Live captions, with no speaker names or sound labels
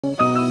What's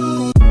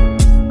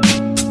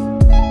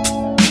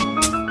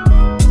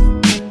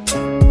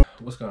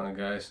going on,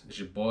 guys? It's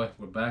your boy.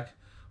 We're back.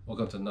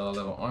 Welcome to another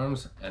Level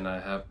Arms, and I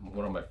have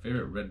one of my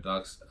favorite red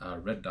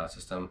dot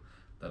system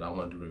that I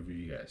wanted to review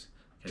you guys.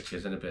 Catch you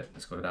guys in a bit.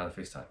 Let's go down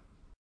to FaceTime.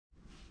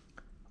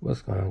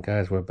 What's going on,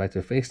 guys? We're back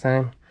to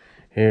FaceTime.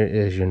 Here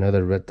is your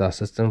another red dot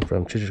system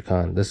from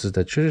Trijicon. This is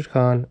the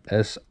Trijicon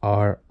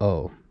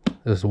SRO.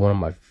 This is one of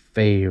my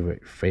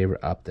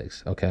favorite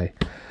optics. Okay,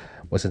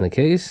 what's in the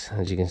case?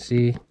 As you can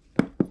see,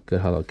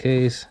 good hollow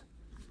case.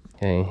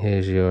 Okay,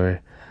 here's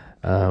your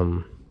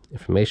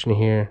information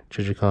here.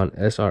 Trijicon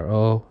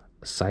SRO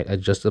sight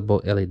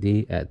adjustable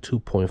LED at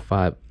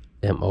 2.5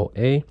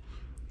 MOA.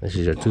 This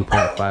is your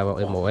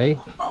 2.5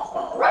 MOA.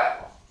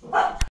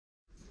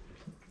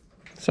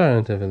 Sorry,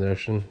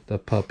 intervention. The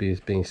puppy is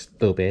being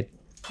stupid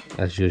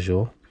as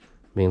usual,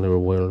 being a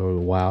little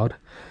wild.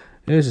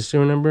 Here's the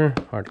serial number,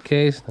 hard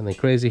case, nothing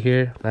crazy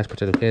here. Nice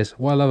protective case.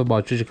 What I love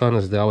about Trijicon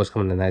is they always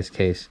come in a nice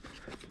case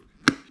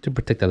to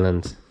protect the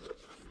lens.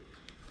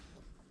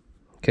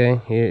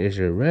 Okay, here is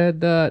your red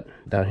dot.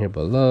 Down here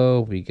below,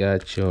 we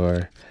got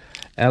your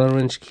Allen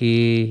wrench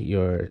key,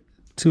 your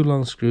 2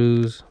 long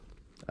screws.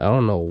 I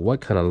don't know what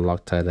kind of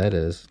Loctite that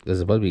is. This is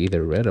supposed to be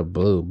either red or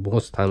blue.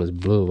 Most of the time it's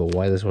blue, but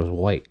why this one's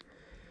white?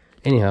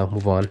 Anyhow,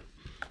 move on.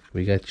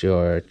 We got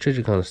your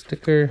Trijicon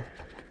sticker.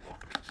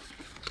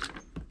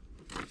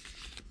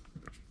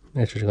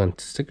 There's Trijicon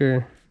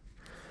sticker.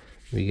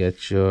 We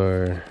got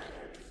your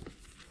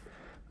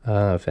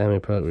family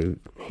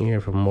product here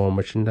for more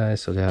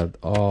merchandise. So they have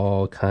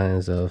all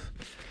kinds of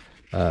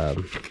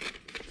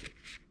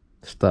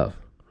stuff,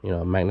 you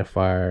know,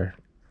 magnifier,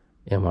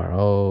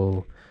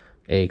 MRO,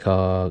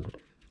 ACOG,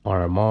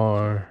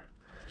 RMR.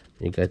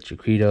 You got your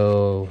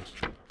Credo,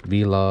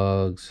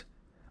 VLOGs,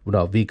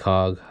 without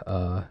VCOG,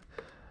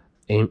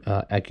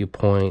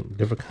 AcuPoint,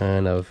 different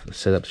kind of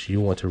setups you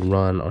want to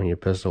run on your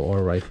pistol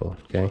or rifle.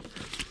 Okay,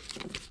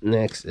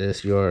 next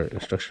is your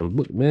instruction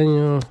book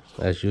manual.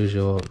 As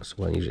usual, that's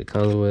what it usually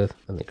comes with.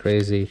 Nothing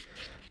crazy.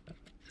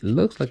 It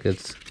looks like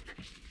it's,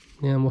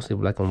 yeah, mostly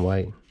black and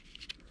white.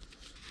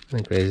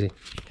 Nothing crazy.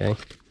 Okay,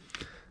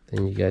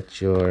 then you got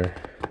your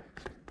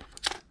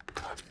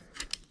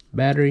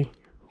battery.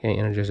 Okay,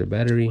 Energizer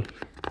battery,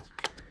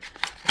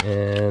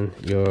 and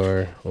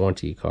your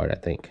warranty card. I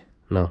think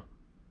no,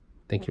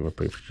 thank you for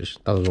pre-purchase.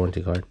 That was a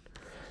warranty card.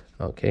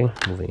 Okay,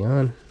 moving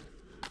on.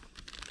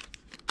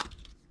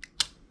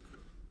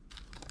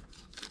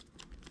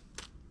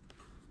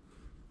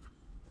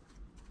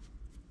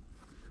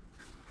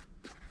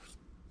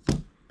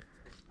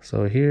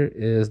 So here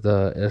is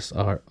the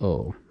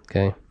SRO.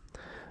 Okay,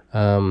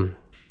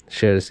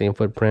 share the same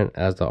footprint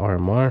as the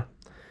RMR,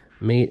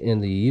 made in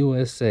the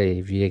USA.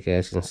 If you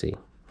guys can see,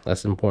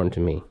 that's important to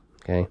me.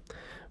 Okay,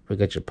 we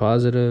got your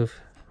positive,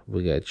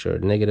 we got your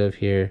negative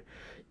here,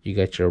 you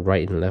got your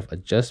right and left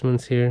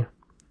adjustments here,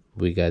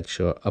 we got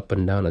your up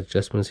and down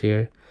adjustments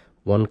here.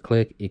 1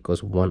 click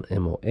equals 1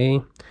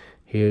 MOA.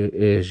 Here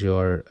is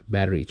your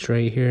battery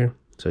tray here.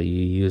 So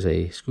you use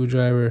a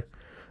screwdriver.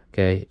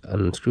 Okay,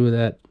 unscrew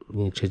that.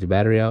 You need to change the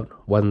battery out.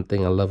 One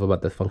thing I love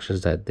about the function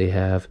is that they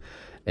have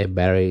a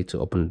battery to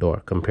open the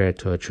door. Compared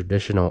to a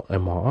traditional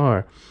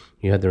MRR,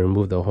 you have to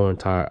remove the whole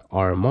entire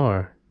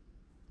RMR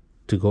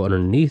to go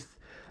underneath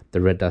the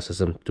red dot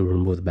system to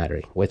remove the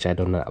battery, which I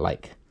do not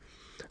like.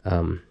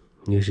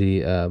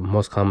 Usually,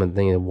 most common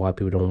thing is why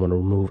people don't want to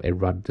remove a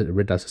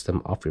red dot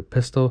system off your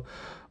pistol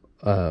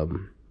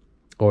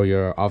or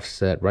your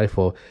offset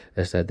rifle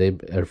is that they're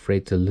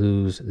afraid to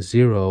lose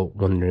 0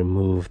 when they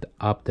remove the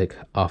optic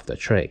off the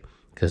tray,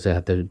 because they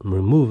have to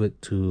remove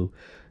it to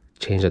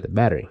change out the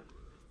battery.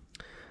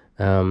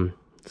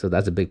 So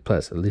that's a big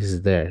plus. At least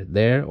it's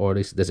there, or at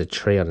least there's a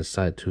tray on the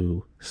side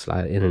to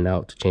slide in and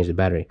out to change the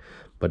battery.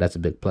 But that's a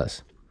big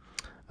plus.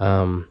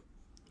 You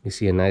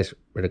see a nice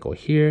reticle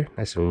here,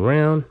 nice and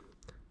round,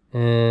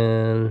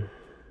 and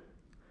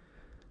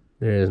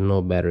there is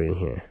no battery in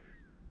here.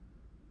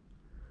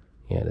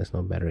 Yeah, there's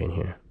no battery in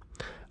here.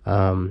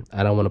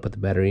 I don't want to put the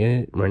battery in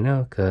it right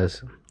now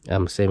because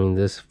I'm saving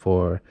this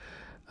for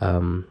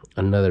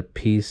another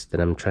piece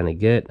that I'm trying to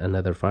get,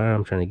 another firearm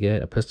I'm trying to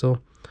get, a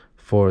pistol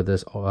for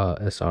this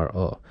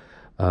SRO.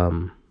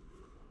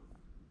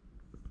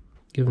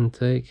 Give and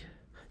take.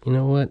 You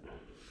know what?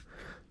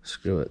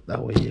 Screw it.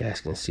 That way you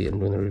guys can see it. I'm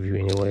doing the review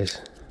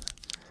anyways.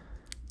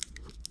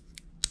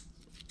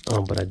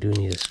 Oh, but I do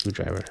need a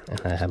screwdriver,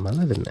 and I have my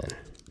Leatherman.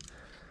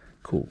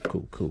 Cool.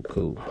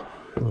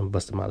 I'm gonna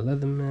bust my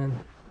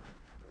Leatherman.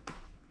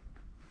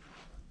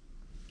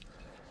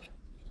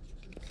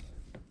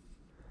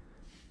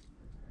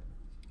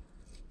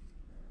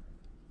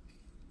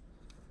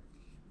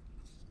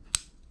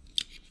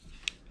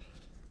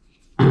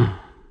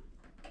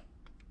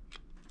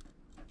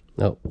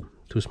 Nope,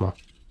 too small.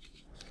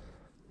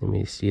 Let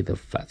me see the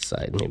fat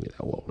side. Maybe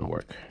that won't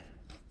work.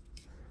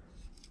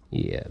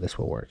 Yeah, this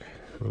will work.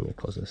 Let me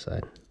close this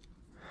side.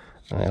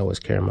 I always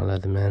carry my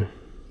Leatherman.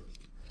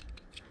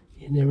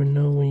 You never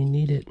know when you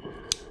need it.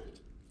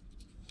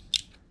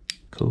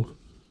 Cool.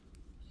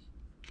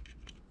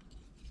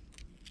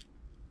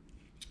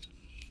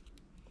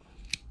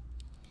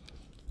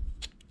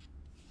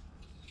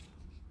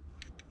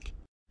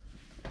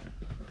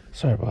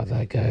 Sorry about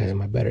that, guys.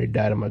 My battery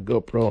died on my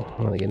GoPro.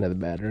 I'm gonna get another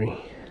battery.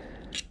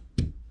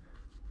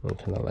 I'll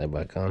turn the light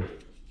back on.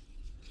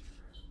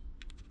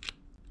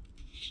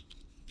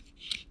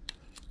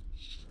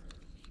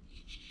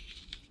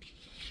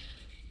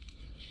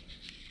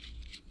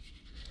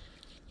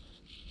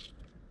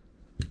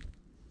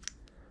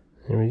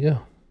 There we go.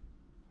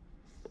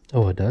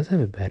 Oh, it does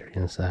have a battery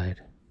inside.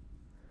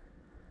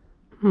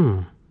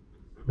 Maybe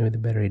the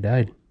battery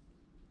died.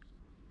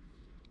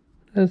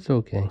 That's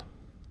okay.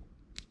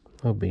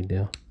 No big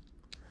deal.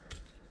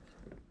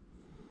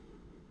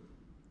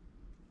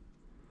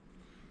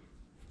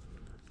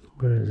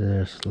 Where is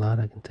there a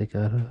slot I can take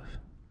out of?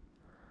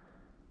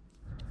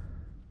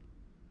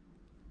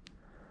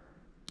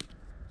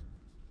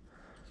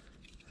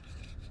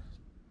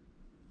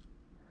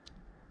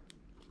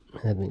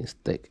 That thing is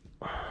thick.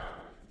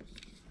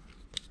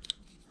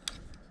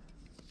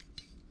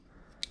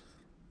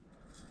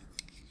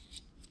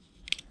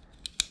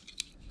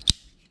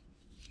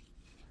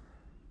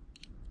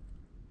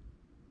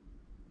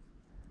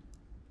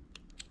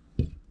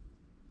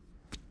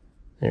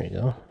 There you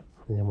go. I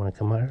didn't want to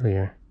come out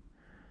earlier.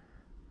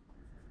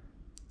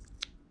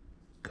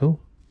 Cool.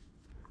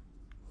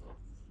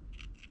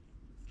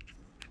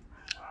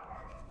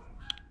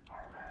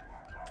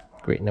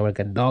 Great, now we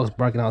got dogs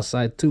barking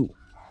outside too.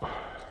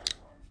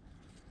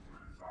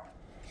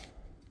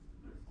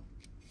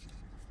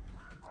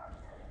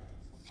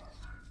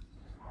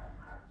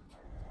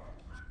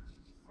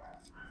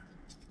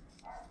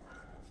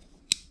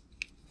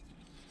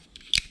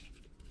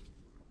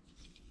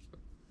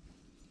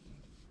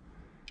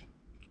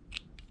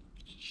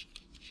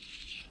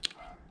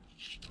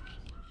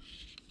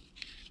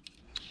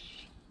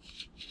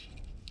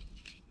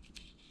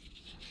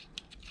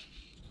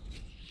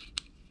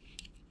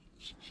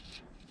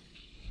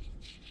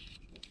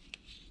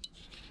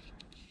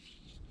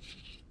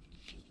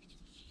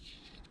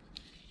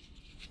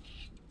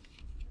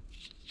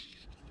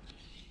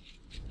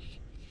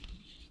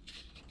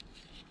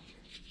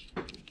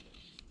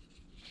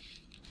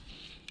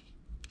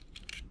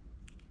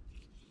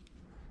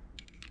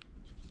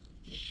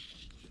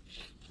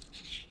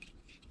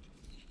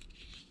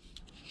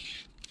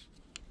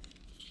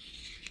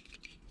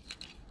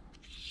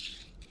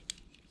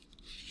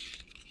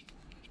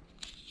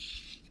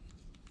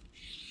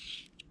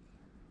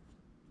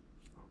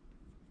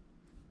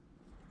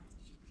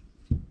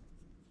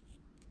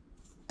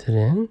 Did it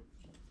in?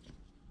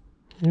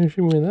 You didn't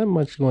show me that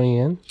much going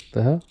in.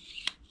 The hell?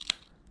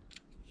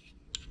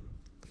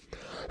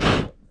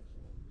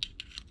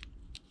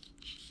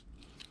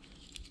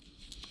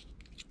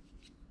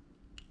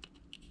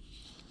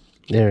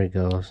 There it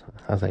goes.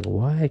 I was like,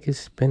 why I keep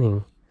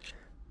spinning?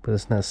 But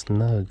it's not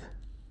snug.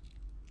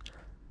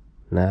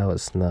 Now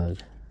it's snug.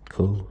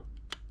 Cool.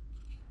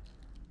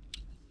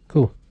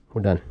 Cool.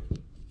 We're done.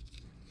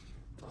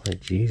 Oh,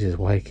 Jesus,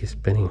 why I keep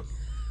spinning?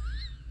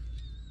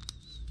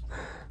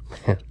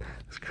 Man,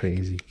 that's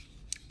crazy.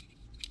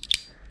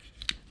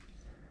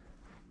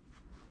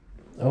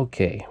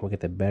 Okay, we'll get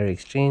the battery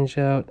exchange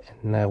out,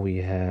 and now we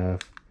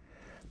have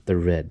the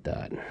red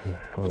dot.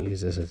 I'll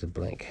use this as a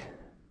blank.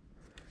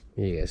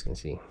 You guys can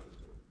see.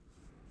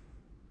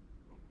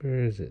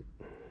 Where is it?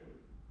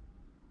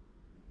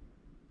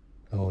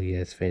 Oh yeah,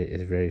 it's faded.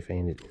 It's very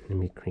faded. Let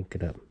me crank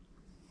it up.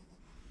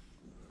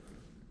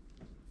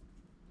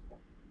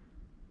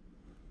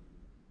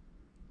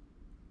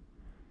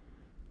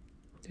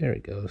 There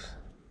it goes.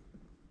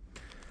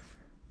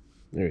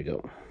 There we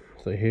go.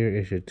 So here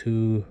is your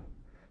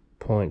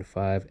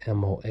 2.5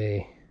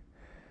 MOA.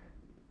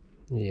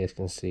 You guys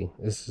can see.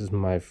 This is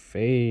my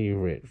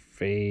favorite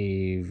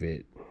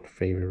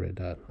red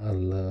dot. I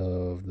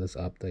love this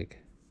optic.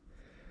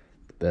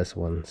 The best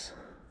ones.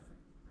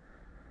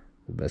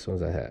 The best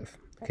ones I have.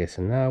 Okay,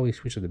 so now we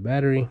switch to the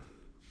battery.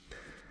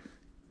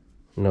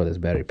 You know there's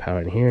battery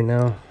power in here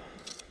now.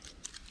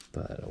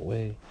 Put that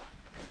away.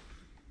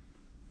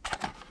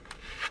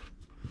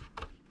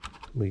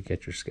 We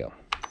get your scale.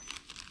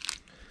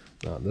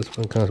 Now this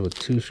one comes with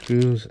 2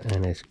 screws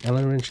and an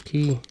Allen wrench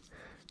key.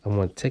 I'm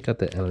going to take out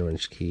the Allen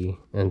wrench key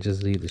and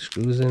just leave the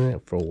screws in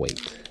it for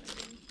weight.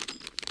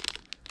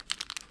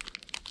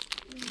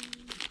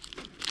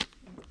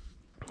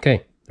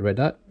 Okay, the red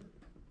dot.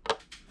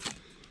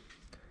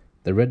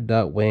 The red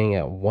dot weighing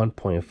at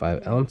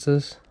 1.5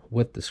 ounces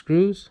with the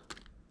screws,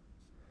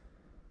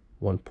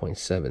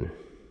 1.7.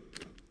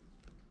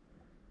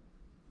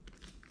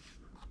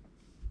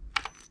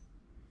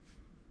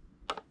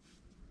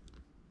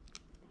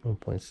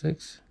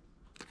 .6,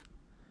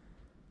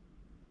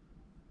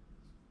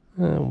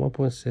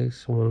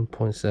 1.6,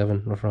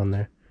 1.7, around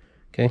there.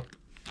 Okay.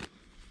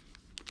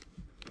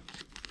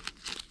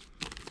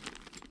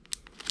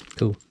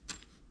 Cool.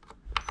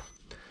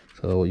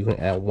 So you can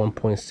add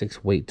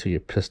 1.6 weight to your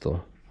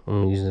pistol.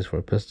 I'm using this for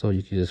a pistol.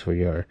 You can use this for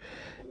your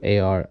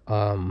AR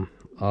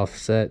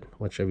offset,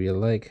 whichever you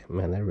like.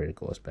 Man, that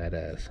reticle is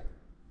badass.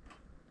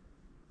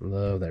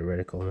 Love that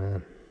reticle,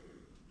 man.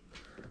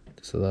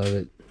 Just love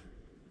it.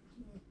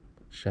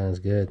 Shines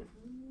good.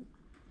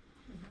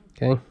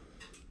 Okay.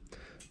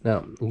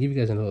 Now, I'll give you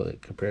guys a little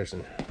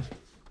comparison.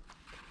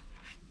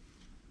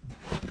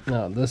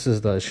 Now, this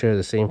is the share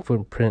the same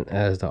footprint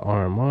as the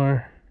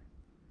RMR.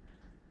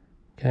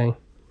 Okay.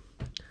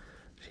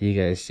 So you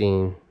guys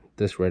seen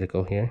this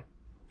reticle here.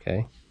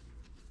 Okay.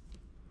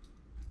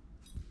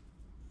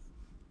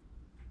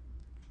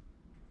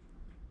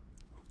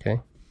 Okay.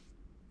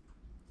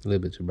 A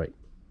little bit too bright.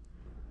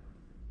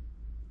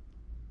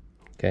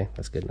 Okay,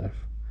 that's good enough.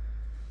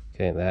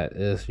 Okay, that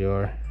is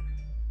your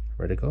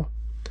reticle.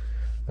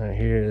 Alright,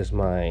 here is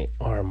my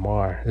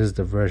RMR. This is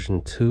the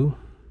version 2.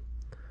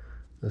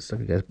 This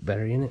sucker got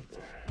battery in it.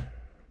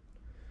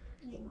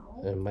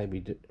 It might be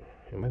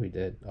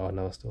dead. Oh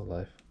no, it's still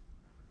alive.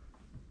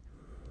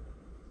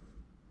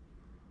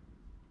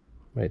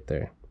 Right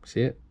there.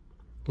 See it?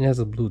 It has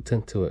a blue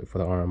tint to it for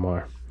the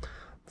RMR.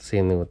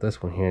 Same thing with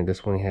this one here.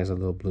 This one has a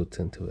little blue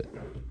tint to it.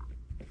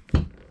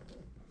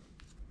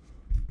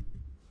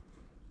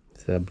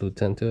 See that blue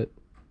tint to it?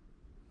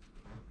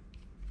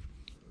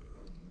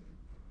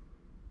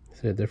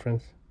 See the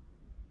difference?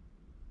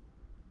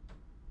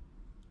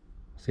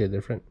 See it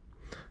different?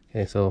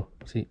 Okay, so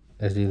see,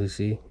 as you can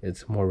see,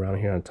 it's more round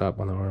here on top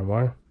on the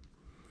RMR.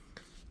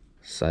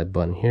 Side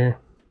button here.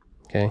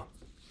 Okay.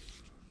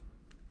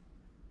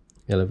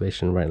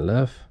 Elevation right and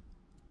left,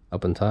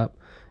 up and top.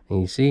 And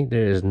you see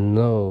there is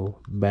no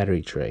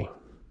battery tray.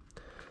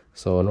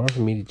 So in order for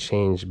me to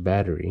change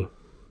battery,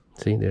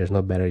 see there's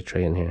no battery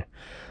tray in here.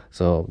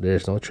 So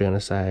there's no tray on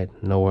the side,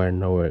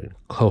 nowhere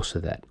close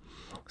to that.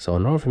 So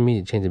in order for me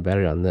to change the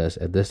battery on this,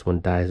 if this one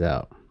dies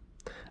out,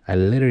 I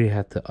literally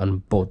have to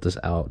unbolt this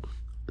out,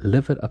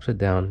 lift it upside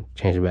down,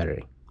 change the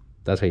battery.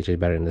 That's how you change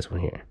battery in this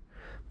one here.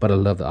 But I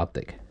love the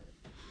optic.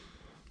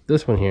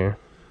 This one here,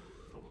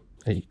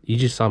 you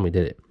just saw me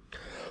did it.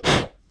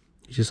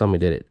 You just saw me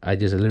did it. I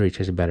just literally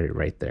changed the battery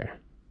right there.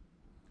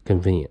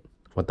 Convenient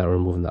without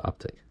removing the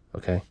optic.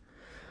 Okay.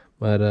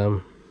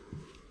 But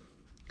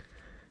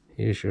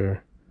here's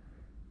your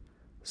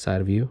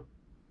side view.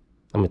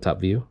 I mean top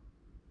view.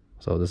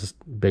 So this is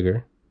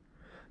bigger.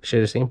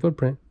 Share the same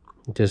footprint.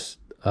 Just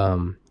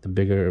the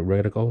bigger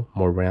reticle,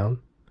 more round.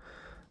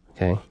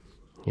 Okay.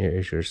 Here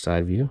is your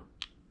side view.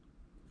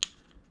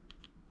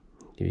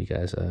 Give you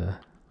guys a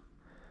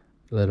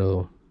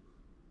little.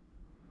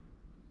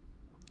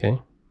 Okay.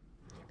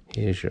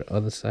 Here's your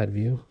other side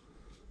view.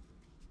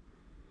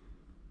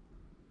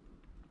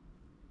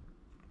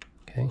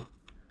 Okay.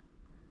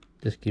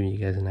 Just giving you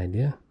guys an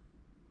idea.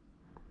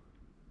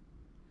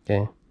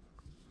 Okay.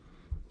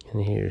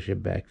 And here's your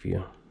back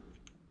view.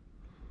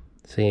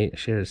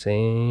 Share the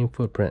same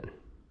footprint.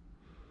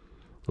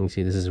 You can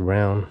see this is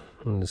round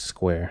and this is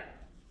square.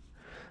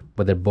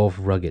 But they're both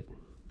rugged.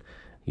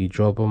 You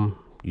drop them,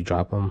 you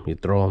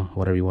throw them,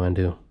 whatever you want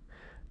to do.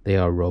 They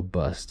are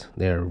robust.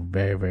 They are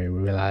very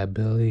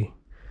reliability.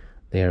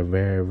 They are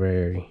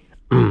very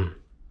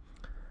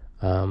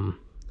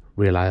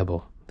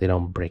reliable. They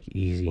don't break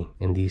easy.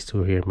 And these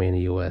two here made in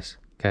the US.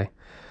 Okay.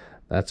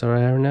 That's all I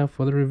have now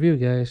for the review,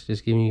 guys.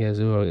 Just giving you guys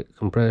a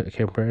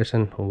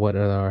comparison of what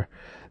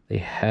they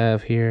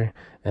have here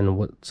and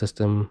what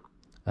system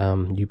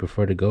you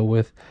prefer to go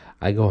with.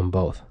 I go on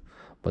both,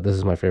 but this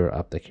is my favorite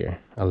optic here.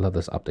 I love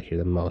this optic here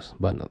the most,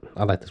 but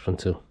I like this one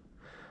too.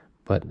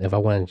 But if I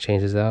want to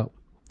change this out,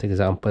 take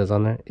this out and put this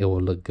on there, it will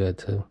look good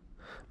too.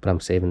 But I'm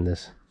saving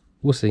this.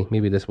 We'll see.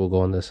 Maybe this will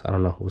go on this. I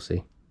don't know. We'll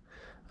see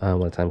when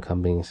the time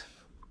comes.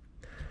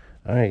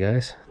 Alright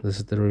guys, this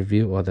is the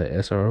review of the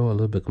SRO, a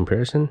little bit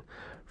comparison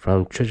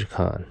from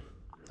Trijicon.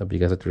 Hope you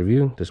guys like the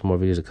review. There's more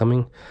videos are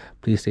coming.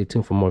 Please stay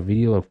tuned for more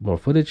video and more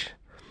footage.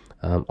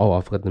 Oh, I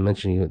forgot to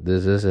mention you,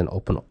 this is an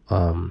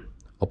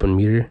open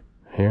meter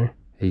here.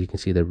 As you can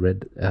see the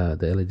red,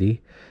 the LED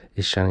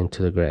is shining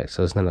to the grass.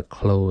 So it's not a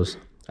closed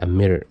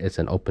emitter, it's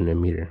an open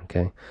emitter,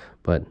 okay?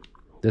 But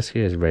this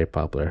here is very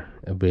popular.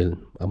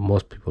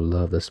 Most people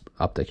love this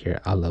optic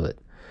here. I love it.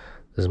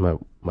 This is my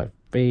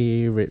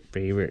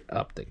favorite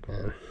optic,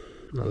 man.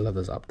 I love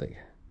this optic.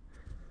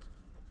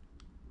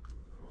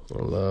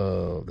 I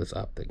love this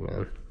optic,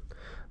 man.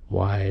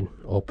 Wide,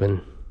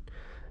 open,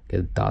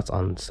 get dots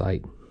on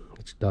sight,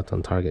 get your dots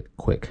on target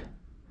quick.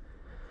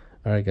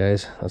 Alright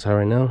guys, that's all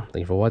right now.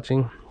 Thank you for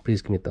watching.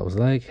 Please give me a thumbs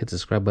like, hit the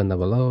subscribe button down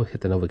below,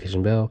 hit the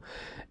notification bell.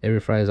 Every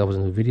Friday is always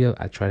a new video.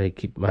 I try to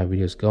keep my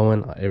videos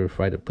going every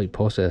Friday,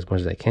 post it as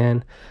much as I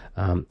can.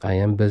 I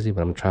am busy,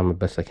 but I'm trying my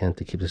best I can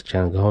to keep this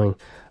channel going.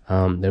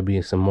 There'll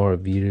be some more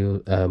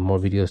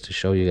videos to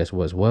show you guys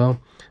as well.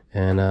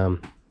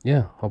 And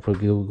yeah, hopefully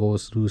we'll go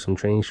through some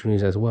training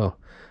shootings as well.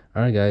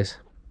 Alright guys,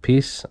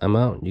 peace. I'm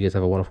out. You guys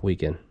have a wonderful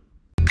weekend.